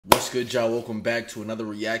What's good, y'all? Welcome back to another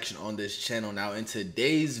reaction on this channel. Now, in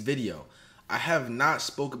today's video, I have not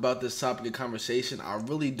spoke about this topic of conversation. I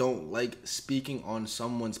really don't like speaking on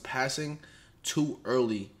someone's passing too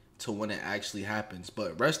early to when it actually happens.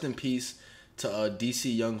 But rest in peace to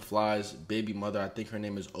DC Young Fly's baby mother. I think her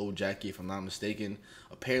name is Jackie, if I'm not mistaken.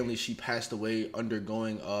 Apparently, she passed away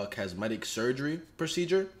undergoing a cosmetic surgery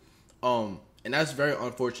procedure. And that's very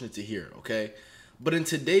unfortunate to hear, okay? But in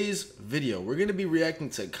today's video, we're going to be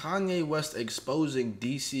reacting to Kanye West exposing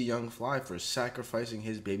DC Young Fly for sacrificing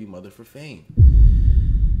his baby mother for fame.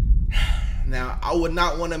 Now, I would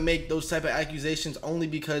not want to make those type of accusations only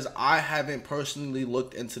because I haven't personally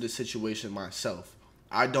looked into the situation myself.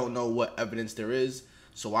 I don't know what evidence there is,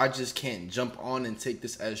 so I just can't jump on and take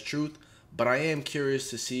this as truth. But I am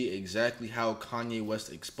curious to see exactly how Kanye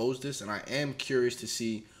West exposed this, and I am curious to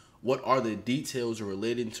see what are the details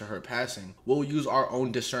relating to her passing. We'll use our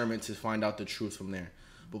own discernment to find out the truth from there.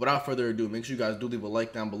 But without further ado, make sure you guys do leave a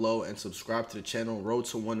like down below and subscribe to the channel. Road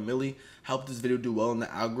to 1 milli. Help this video do well in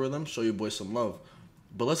the algorithm. Show your boy some love.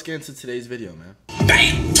 But let's get into today's video, man.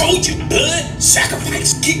 Damn, told you, bud.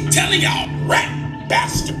 Sacrifice. Keep telling y'all. Rat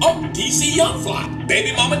bastard. Oh, DC Young Fly.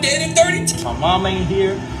 Baby mama dead at 32. My mama ain't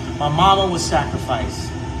here. My mama was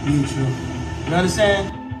sacrificed. Me too. You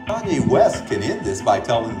understand? Kanye West can end this by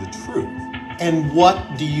telling the truth. And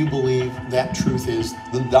what do you believe that truth is?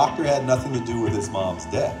 The doctor had nothing to do with his mom's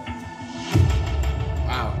death.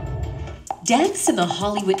 Wow. Deaths in the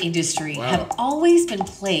Hollywood industry have always been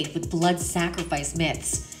plagued with blood sacrifice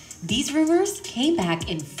myths. These rumors came back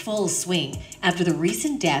in full swing after the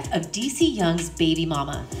recent death of DC Young's baby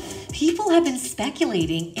mama. People have been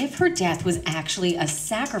speculating if her death was actually a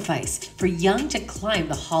sacrifice for Young to climb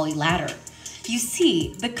the Holly ladder. You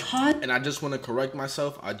see, the And I just want to correct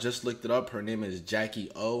myself. I just looked it up. Her name is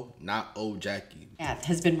Jackie O, not Jackie. Death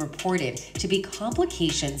has been reported to be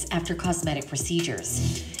complications after cosmetic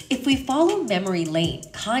procedures. If we follow memory lane,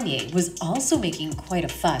 Kanye was also making quite a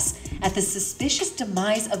fuss at the suspicious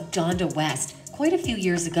demise of Donda West quite a few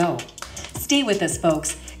years ago. Stay with us,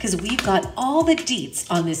 folks, because we've got all the deets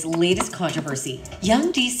on this latest controversy.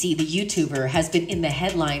 Young DC, the YouTuber, has been in the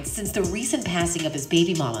headlines since the recent passing of his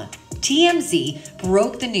baby mama. TMZ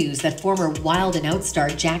broke the news that former Wild 'N Out star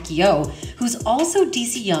Jackie O, who's also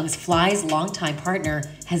DC Young's Fly's longtime partner,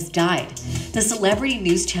 has died. The celebrity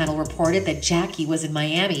news channel reported that Jackie was in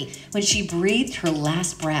Miami when she breathed her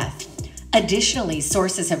last breath. Additionally,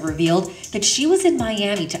 sources have revealed that she was in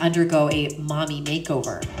Miami to undergo a mommy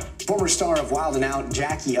makeover. Former star of Wild 'N Out,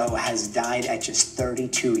 Jackie O, has died at just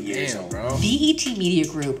 32 years old. Bro. BET Media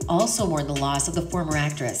Group also mourned the loss of the former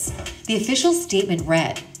actress. The official statement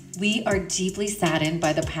read, "We are deeply saddened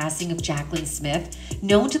by the passing of Jacqueline Smith,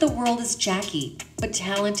 known to the world as Jackie, but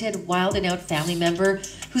talented Wild 'N Out family member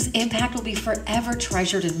whose impact will be forever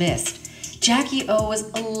treasured and missed. Jackie O was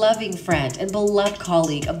a loving friend and beloved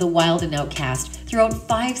colleague of the Wild 'N Out cast throughout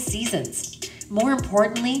 5 seasons. More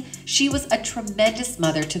importantly, she was a tremendous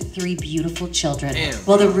mother to 3 beautiful children."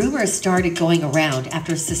 Well, the rumors started going around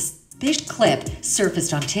after this clip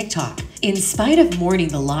surfaced on TikTok. In spite of mourning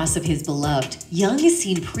the loss of his beloved, Young is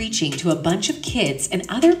seen preaching to a bunch of kids and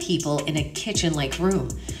other people in a kitchen-like room,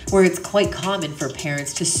 where it's quite common for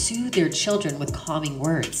parents to soothe their children with calming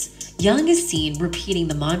words. Young is seen repeating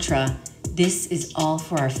the mantra, "This is all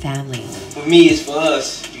for our family." For me, it's for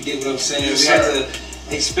us. You get what I'm saying? We have to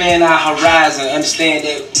expand our horizon, understand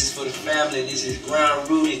that this is for the family, this is ground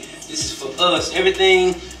rooted, this is for us.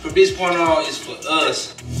 Everything from this point on is for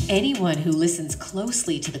us. Anyone who listens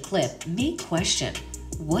closely to the clip may question,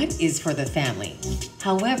 what is for the family?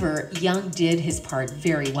 However, Young did his part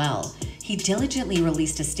very well. He diligently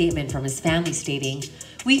released a statement from his family stating,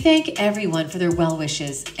 "We thank everyone for their well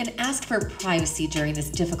wishes and ask for privacy during this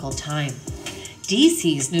difficult time."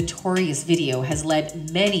 DC's notorious video has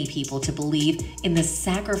led many people to believe in the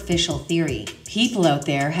sacrificial theory. People out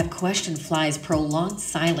there have questioned Fly's prolonged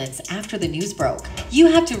silence after the news broke. You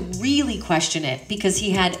have to really question it because he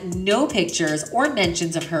had no pictures or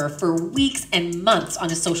mentions of her for weeks and months on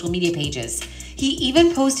his social media pages. He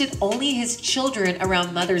even posted only his children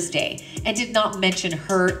around Mother's Day and did not mention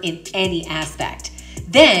her in any aspect.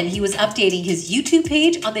 Then he was updating his YouTube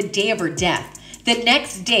page on the day of her death, the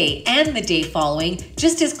next day and the day following,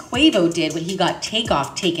 just as Quavo did when he got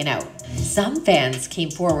Takeoff taken out. Some fans came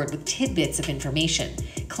forward with tidbits of information,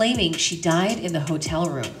 claiming she died in the hotel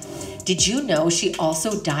room. Did you know she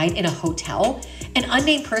also died in a hotel? An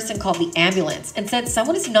unnamed person called the ambulance and said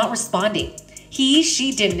someone is not responding.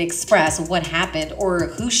 She didn't express what happened or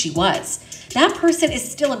who she was. That person is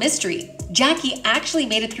still a mystery. Jackie actually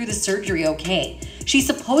made it through the surgery okay. She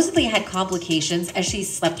supposedly had complications as she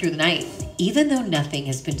slept through the night. Even though nothing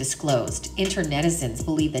has been disclosed, internetizens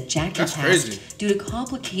believe that Jackie passed due to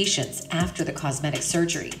complications after the cosmetic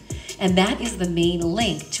surgery. And that is the main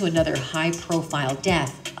link to another high-profile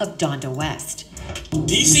death of Donda West.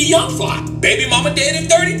 DC Young Fly, baby mama dead at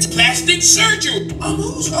 30, plastic surgery.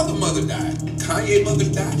 Whose other mother died? Kanye mother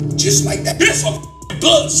died? Just like that. It's a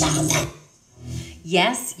blood sacrifice.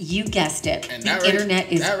 Yes, you guessed it. And the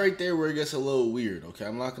internet is... That right there where it gets a little weird, okay?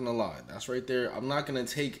 I'm not going to lie. That's right there. I'm not going to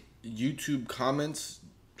take YouTube comments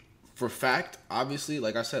for fact. Obviously,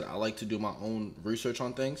 like I said, I like to do my own research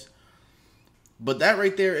on things. But that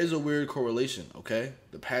right there is a weird correlation, okay?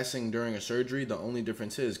 The passing during a surgery, the only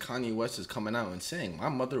difference is Kanye West is coming out and saying, my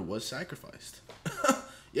mother was sacrificed.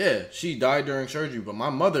 Yeah, she died during surgery, but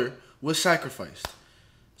my mother was sacrificed.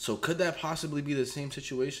 So could that possibly be the same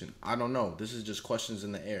situation? I don't know. This is just questions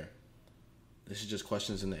in the air.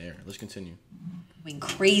 Let's continue. Going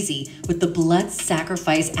crazy with the blood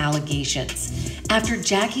sacrifice allegations. After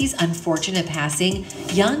Jackie's unfortunate passing,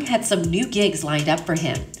 Young had some new gigs lined up for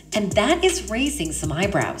him, and that is raising some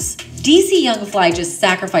eyebrows. DC Young Fly just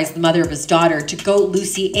sacrificed the mother of his daughter to Goat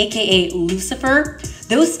Lucy, aka Lucifer.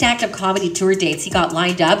 Those stacked up comedy tour dates he got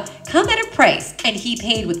lined up come at a price, and he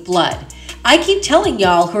paid with blood. I keep telling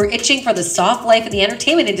y'all who are itching for the soft life in the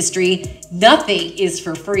entertainment industry, nothing is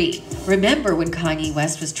for free. Remember when Kanye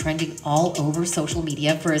West was trending all over social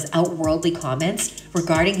media for his outworldly comments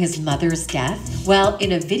regarding his mother's death? Well,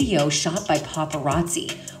 in a video shot by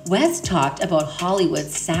paparazzi, West talked about Hollywood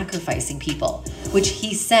sacrificing people, which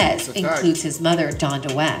he says includes his mother,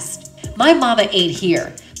 Donda West. My mama ain't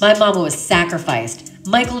here. My mama was sacrificed.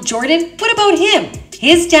 Michael Jordan, what about him?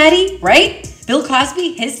 His daddy, right? Bill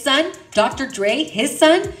Cosby, his son? Dr. Dre, his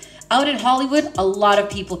son? Out in Hollywood, a lot of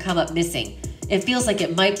people come up missing. It feels like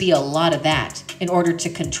it might be a lot of that in order to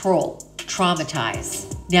control,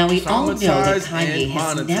 traumatize. Now, we all know that Kanye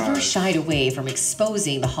has never shied away from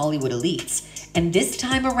exposing the Hollywood elites. And this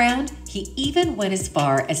time around, he even went as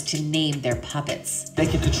far as to name their puppets. They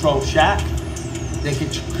can control Shaq. They can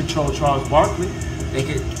control Charles Barkley. They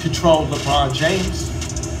can control LeBron James.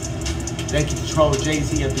 They can control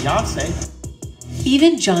Jay-Z and Beyonce.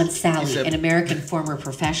 Even John Sally, an American former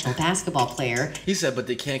professional basketball player. He said, but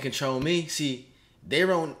they can't control me. See, they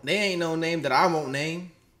ain't no name that I won't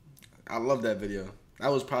name. I love that video.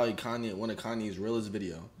 That was probably one of Kanye's realest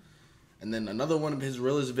video. And then another one of his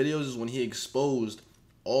realest videos is when he exposed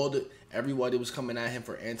everybody was coming at him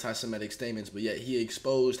for anti-Semitic statements, but yet he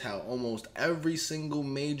exposed how almost every single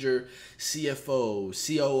major CFO,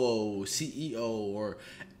 COO, CEO, or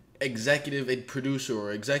executive producer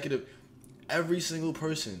or executive, every single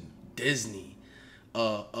person, Disney,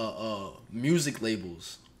 music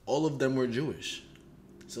labels, all of them were Jewish.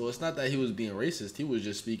 So it's not that he was being racist, he was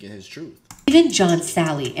just speaking his truth. Even John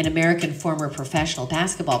Sally, an American former professional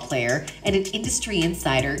basketball player and an industry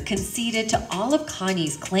insider, conceded to all of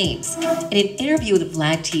Kanye's claims. In an interview with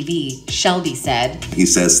Vlad TV, Shelby said, he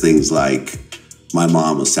says things like, my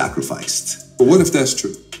mom was sacrificed. But what if that's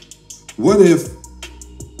true? What if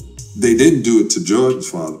they didn't do it to Jordan's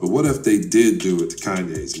father, but what if they did do it to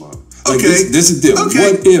Kanye's mom? Like, okay. This is different.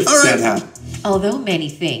 Okay. What if that happened? Although many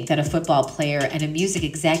think that a football player and a music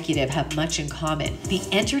executive have much in common, the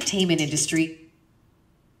entertainment industry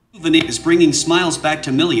is bringing smiles back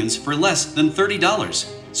to millions for less than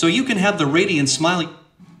 $30. So you can have the radiant smile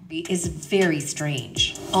is very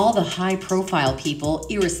strange. All the high-profile people,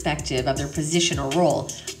 irrespective of their position or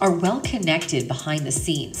role, are well connected behind the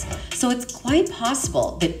scenes. So it's quite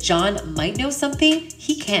possible that John might know something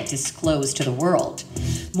he can't disclose to the world.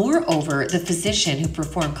 Moreover, the physician who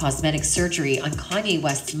performed cosmetic surgery on Kanye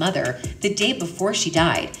West's mother the day before she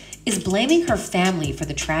died is blaming her family for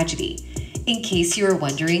the tragedy. In case you are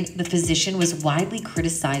wondering, the physician was widely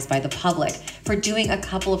criticized by the public for doing a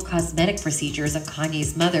couple of cosmetic procedures on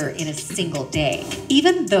Kanye's mother in a single day,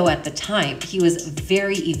 even though at the time he was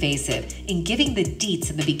very evasive in giving the deets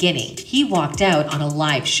in the beginning. He walked out on a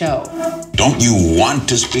live show. Don't you want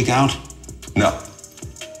to speak out? No.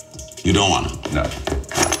 You don't want to? No.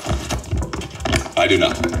 I do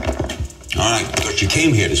not. All right, but you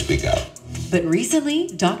came here to speak out. But recently,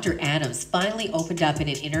 Dr. Adams finally opened up in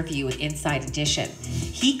an interview with Inside Edition.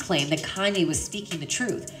 He claimed that Kanye was speaking the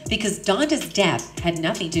truth because Donda's death had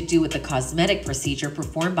nothing to do with the cosmetic procedure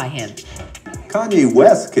performed by him. Kanye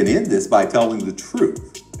West can end this by telling the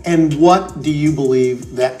truth. And what do you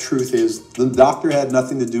believe that truth is? The doctor had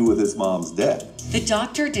nothing to do with his mom's death. The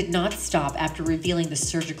doctor did not stop after revealing the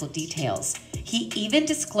surgical details. He even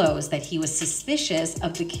disclosed that he was suspicious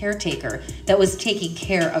of the caretaker that was taking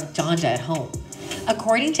care of Donda at home.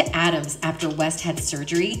 According to Adams, after West had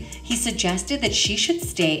surgery, he suggested that she should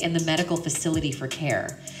stay in the medical facility for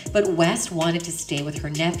care. But West wanted to stay with her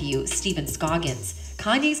nephew, Stephen Scoggins,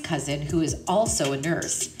 Kanye's cousin, who is also a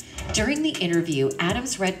nurse. During the interview,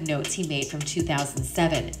 Adams read notes he made from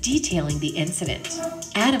 2007 detailing the incident.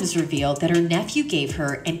 Adams revealed that her nephew gave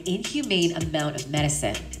her an inhumane amount of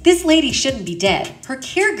medicine. This lady shouldn't be dead. Her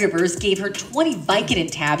caregivers gave her 20 Vicodin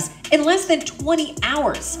tabs in less than 20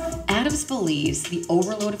 hours. Adams believes the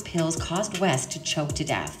overload of pills caused West to choke to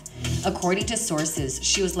death. According to sources,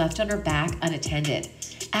 she was left on her back unattended.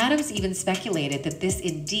 Adams even speculated that this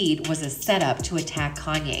indeed was a setup to attack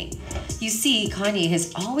Kanye. You see, Kanye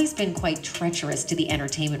has always been quite treacherous to the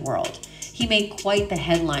entertainment world. He made quite the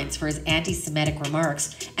headlines for his anti-Semitic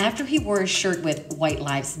remarks after he wore a shirt with "White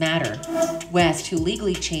Lives Matter." West, who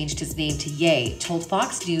legally changed his name to Ye, told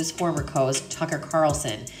Fox News former host Tucker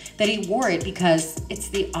Carlson that he wore it because it's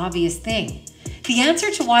the obvious thing. The answer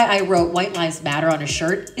to why I wrote "White Lives Matter" on a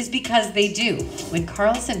shirt is because they do. When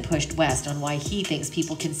Carlson pushed West on why he thinks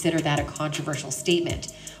people consider that a controversial statement,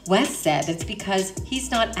 West said that's because he's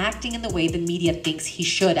not acting in the way the media thinks he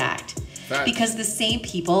should act. Because the same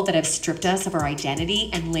people that have stripped us of our identity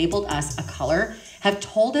and labeled us a color have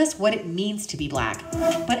told us what it means to be black.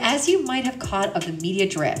 But as you might have caught of the media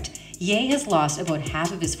drift, Ye has lost about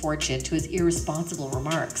half of his fortune to his irresponsible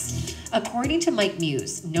remarks. According to Mike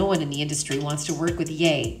Muse, no one in the industry wants to work with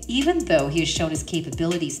Ye, even though he has shown his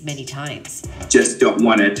capabilities many times. Just don't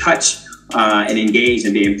want to touch and engage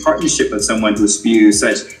and be in partnership with someone who spews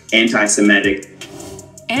such anti-Semitic.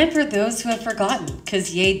 And for those who have forgotten,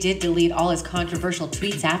 because Ye did delete all his controversial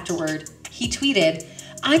tweets afterward, he tweeted,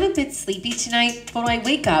 "I'm a bit sleepy tonight, but when I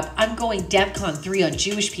wake up, I'm going DEFCON 3 on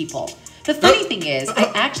Jewish people. The funny thing is,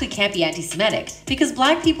 I actually can't be anti-Semitic because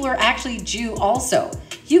black people are actually Jew also.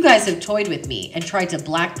 You guys have toyed with me and tried to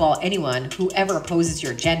blackball anyone who ever opposes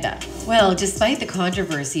your agenda." Well, despite the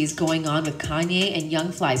controversies going on with Kanye and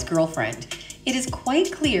Young Fly's girlfriend, it is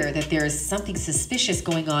quite clear that there is something suspicious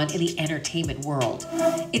going on in the entertainment world.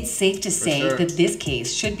 It's safe to say that this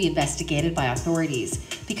case should be investigated by authorities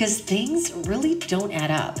because things really don't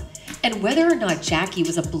add up. And whether or not Jackie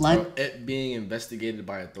was a blood... It being investigated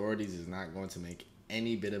by authorities is not going to make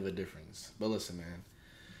any bit of a difference. But listen, man.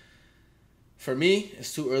 For me,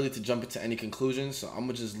 it's too early to jump into any conclusions, so I'm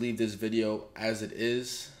going to just leave this video as it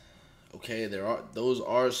is. Okay, those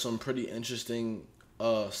are some pretty interesting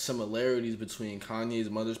similarities between Kanye's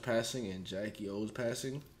mother's passing and Jackie O's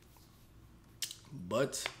passing.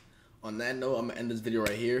 But on that note, I'm going to end this video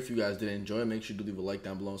right here. If you guys did enjoy it, make sure you do leave a like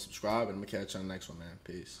down below and subscribe. And I'm going to catch you on the next one, man.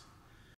 Peace.